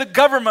said the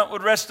government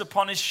would rest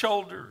upon his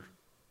shoulder.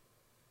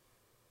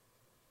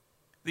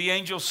 The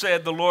angel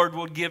said the Lord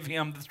will give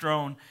him the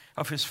throne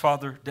of his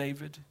father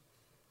David.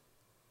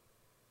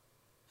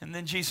 And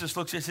then Jesus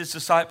looked at his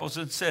disciples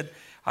and said,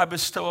 I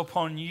bestow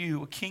upon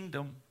you a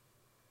kingdom.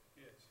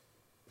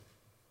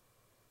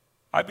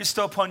 I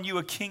bestow upon you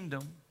a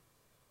kingdom,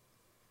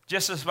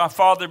 just as my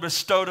Father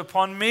bestowed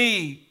upon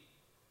me.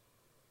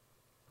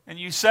 And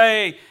you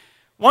say,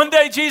 one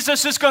day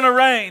Jesus is going to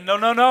reign.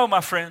 No,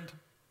 my friend.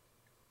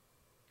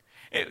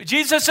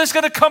 Jesus is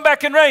going to come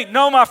back and reign.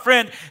 No, my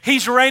friend,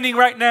 he's reigning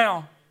right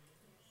now.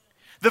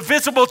 The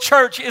visible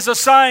church is a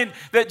sign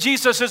that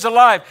Jesus is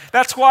alive.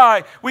 That's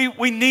why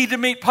we need to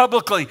meet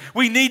publicly.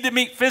 We need to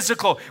meet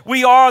physical.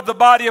 We are the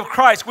body of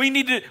Christ. We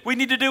need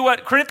to do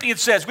what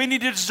Corinthians says. We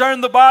need to discern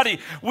the body.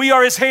 We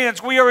are his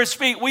hands. We are his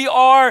feet. We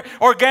are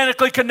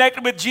organically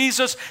connected with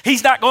Jesus.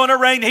 He's not going to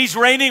reign. He's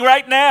reigning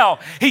right now.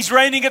 He's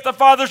reigning at the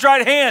Father's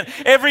right hand.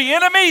 Every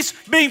enemy's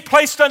being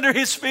placed under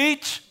his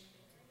feet.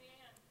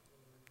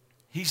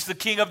 He's the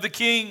King of the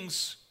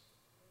kings.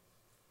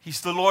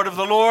 He's the Lord of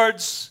the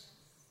lords.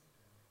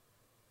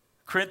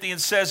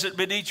 Corinthians says it,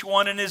 but each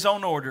one in his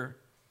own order.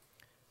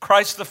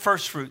 Christ the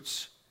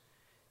firstfruits.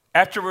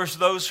 Afterwards,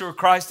 those who are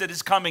Christ that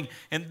is coming.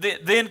 And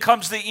then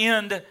comes the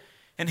end,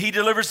 and he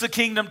delivers the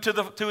kingdom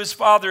to his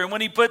Father. And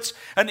when he puts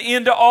an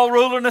end to all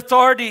rule and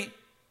authority,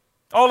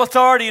 all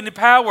authority and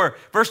power,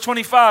 verse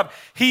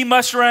 25, he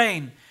must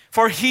reign.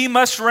 For he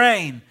must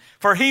reign.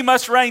 For he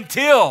must reign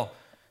till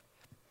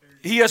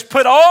he has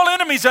put all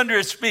enemies under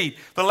his feet.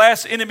 The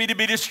last enemy to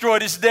be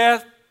destroyed is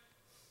death.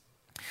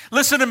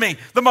 Listen to me.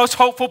 The most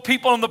hopeful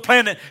people on the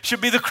planet should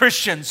be the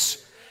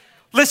Christians.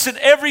 Listen,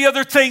 every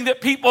other thing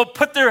that people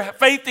put their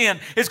faith in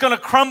is going to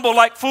crumble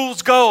like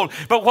fool's gold.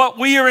 But what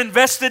we are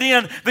invested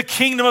in, the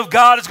kingdom of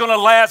God, is going to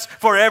last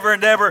forever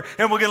and ever.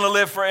 And we're going to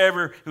live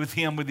forever with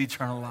him with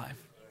eternal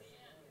life.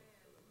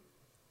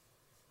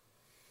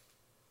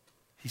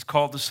 He's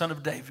called the Son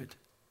of David,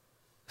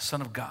 the Son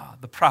of God,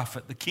 the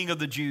prophet, the King of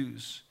the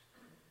Jews.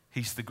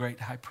 He's the great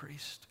high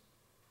priest.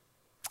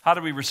 How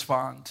do we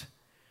respond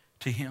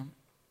to him?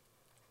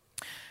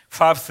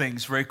 5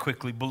 things very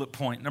quickly, bullet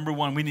point. Number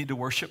 1, we need to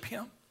worship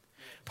him.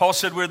 Paul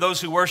said we're those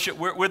who worship,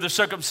 we're the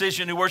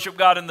circumcision who worship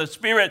God in the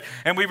Spirit,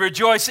 and we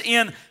rejoice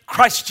in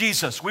Christ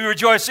Jesus. We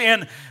rejoice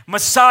in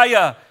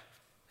Messiah,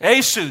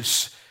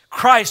 Jesus,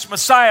 Christ,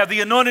 Messiah,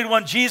 the anointed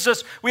one,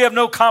 Jesus. We have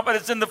no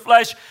confidence in the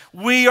flesh.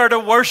 We are to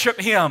worship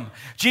him.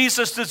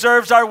 Jesus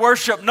deserves our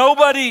worship. No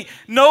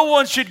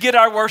one should get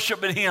our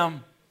worship but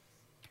him.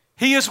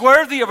 He is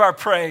worthy of our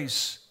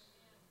praise.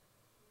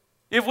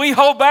 If we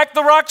hold back,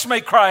 the rocks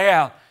may cry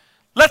out.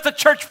 Let the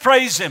church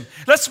praise him.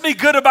 Let's be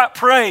good about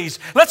praise.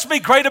 Let's be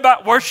great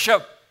about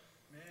worship.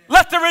 Amen.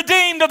 Let the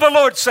redeemed of the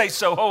Lord say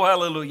so. Oh,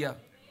 hallelujah. Amen.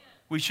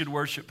 We should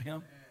worship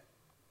him.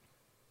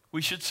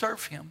 We should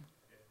serve him.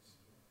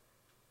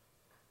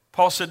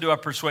 Paul said, do I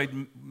persuade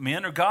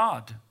men or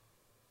God?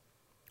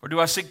 Or do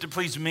I seek to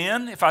please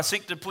men? If I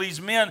seek to please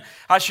men,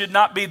 I should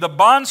not be the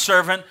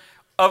bondservant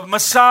of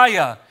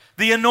Messiah,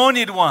 the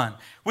anointed one.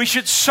 We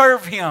should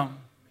serve him.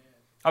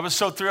 I was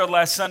so thrilled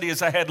last Sunday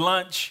as I had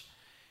lunch,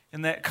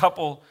 and that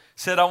couple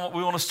said,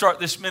 we want to start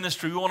this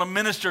ministry. We want to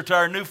minister to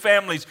our new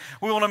families.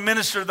 We want to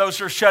minister to those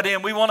who are shut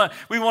in. We want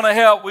to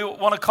help. We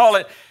want to call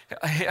it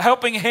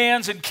helping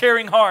hands and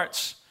caring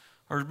hearts.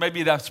 Or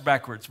maybe that's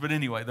backwards, but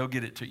anyway, they'll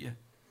get it to you.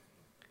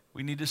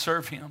 We need to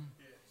serve him.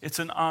 It's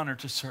an honor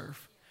to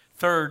serve.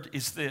 Third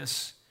is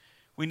this.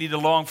 We need to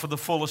long for the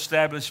full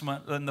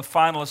establishment and the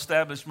final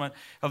establishment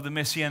of the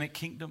Messianic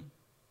kingdom.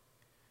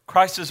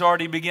 Christ has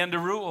already begun to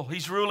rule.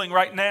 He's ruling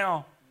right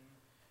now.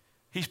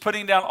 He's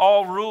putting down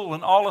all rule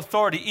and all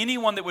authority.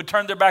 Anyone that would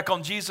turn their back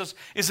on Jesus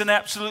is an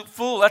absolute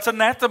fool. That's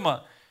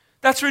anathema.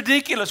 That's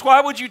ridiculous. Why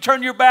would you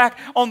turn your back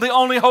on the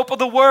only hope of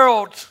the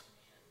world?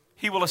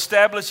 He will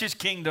establish his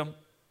kingdom.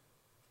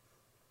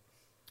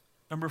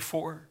 Number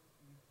 4,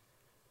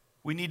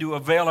 we need to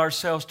avail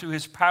ourselves to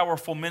his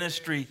powerful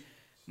ministry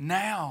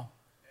now.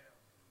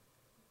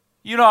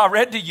 You know, I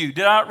read to you.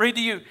 Did I read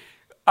to you?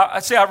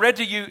 I read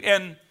to you,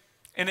 and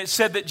it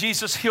said that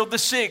Jesus healed the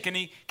sick, and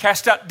he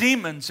cast out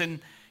demons, and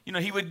you know,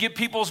 he would get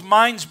people's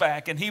minds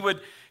back, and he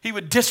would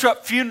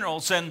disrupt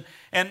funerals, and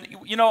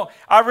you know,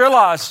 I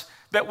realize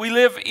that we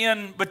live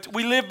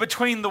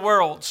between the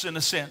worlds in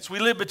a sense. We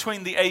live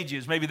between the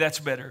ages. Maybe that's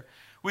better.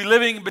 We're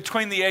living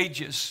between the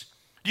ages.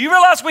 Do you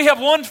realize we have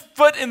one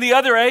foot in the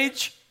other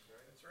age?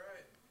 That's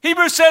right.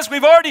 Hebrews says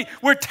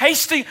we're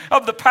tasting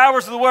of the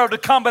powers of the world to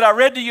come, but I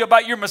read to you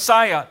about your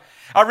Messiah.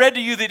 I read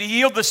to you that he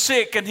healed the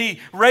sick and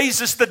he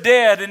raises the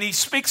dead and he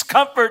speaks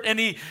comfort and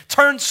he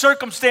turns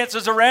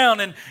circumstances around,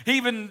 and he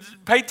even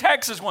paid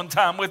taxes one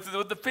time with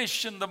the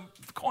fish and the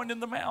coin in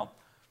the mouth.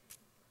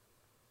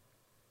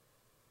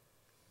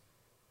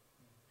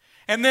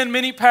 And then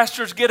many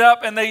pastors get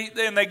up and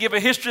they give a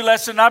history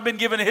lesson. I've been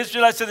given a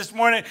history lesson this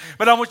morning,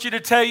 but I want you to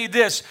tell you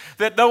this,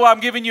 that though I'm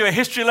giving you a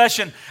history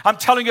lesson, I'm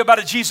telling you about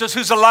a Jesus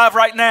who's alive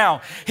right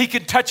now. He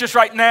can touch us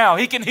right now.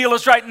 He can heal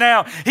us right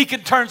now. He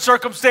can turn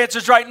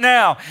circumstances right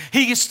now.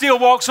 He still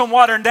walks on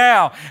water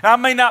now. And I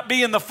may not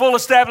be in the full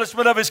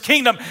establishment of his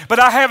kingdom, but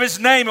I have his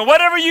name. And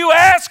whatever you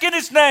ask in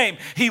his name,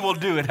 he will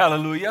do it.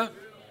 Hallelujah.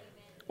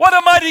 What a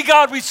mighty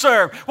God we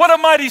serve. What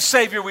a mighty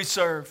Savior we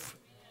serve.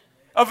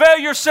 Avail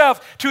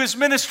yourself to his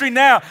ministry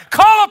now.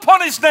 Call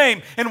upon his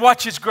name and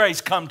watch his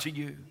grace come to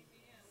you.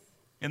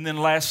 And then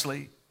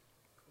lastly,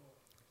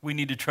 we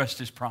need to trust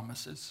his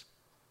promises.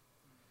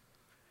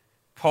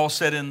 Paul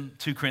said in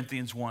 2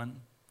 Corinthians 1,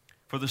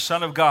 for the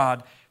Son of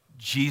God,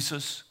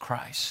 Jesus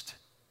Christ.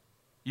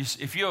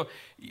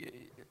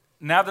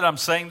 Now that I'm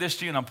saying this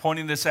to you and I'm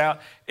pointing this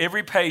out,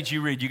 every page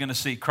you read, you're going to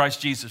see Christ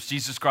Jesus,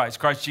 Jesus Christ,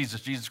 Christ Jesus,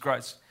 Jesus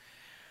Christ.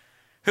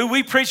 Who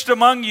we preached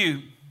among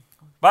you,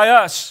 by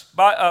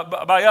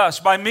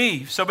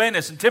me,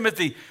 Silvanus and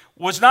Timothy,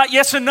 was not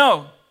yes and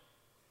no,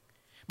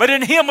 but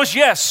in him was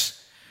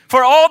yes.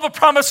 For all the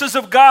promises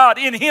of God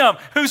in him,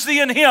 who's the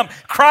in him?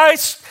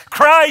 Christ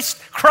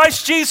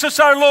Jesus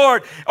our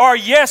Lord, are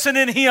yes, and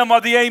in him are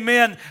the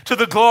amen to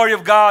the glory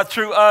of God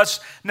through us.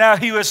 Now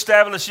he who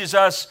establishes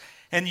us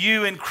and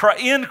you in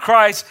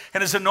Christ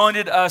and has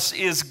anointed us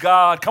is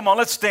God. Come on,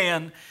 let's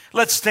stand.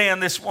 Let's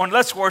stand this morning.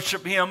 Let's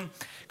worship him.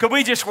 Could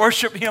we just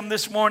worship him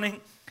this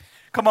morning?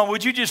 Come on,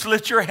 would you just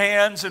lift your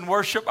hands and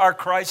worship our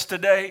Christ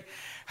today?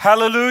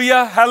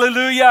 Hallelujah,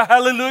 hallelujah,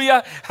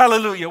 hallelujah,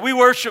 hallelujah. We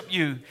worship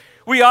you.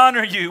 We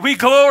honor you. We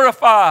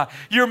glorify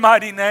your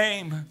mighty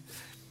name.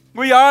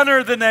 We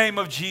honor the name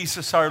of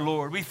Jesus our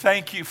Lord. We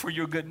thank you for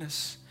your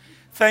goodness.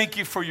 Thank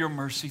you for your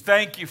mercy.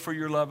 Thank you for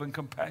your love and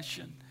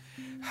compassion.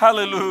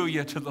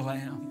 Hallelujah to the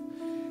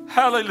Lamb.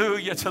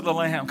 Hallelujah to the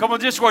Lamb. Come on,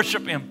 just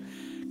worship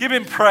him. Give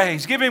him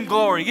praise. Give him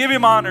glory. Give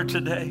him honor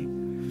today.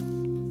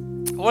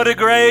 What a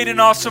great and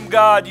awesome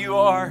God you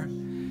are.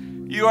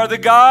 You are the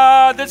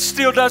God that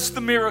still does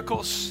the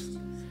miracles.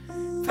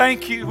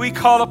 Thank you. We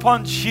call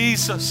upon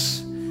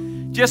Jesus.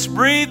 Just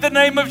breathe the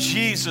name of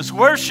Jesus.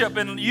 Worship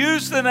and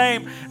use the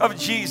name of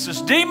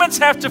Jesus. Demons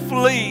have to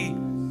flee.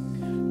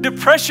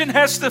 Depression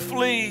has to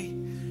flee.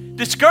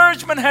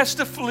 Discouragement has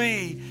to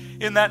flee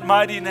in that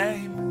mighty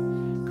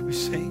name. Could we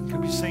sing?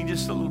 Could we sing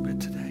just a little bit?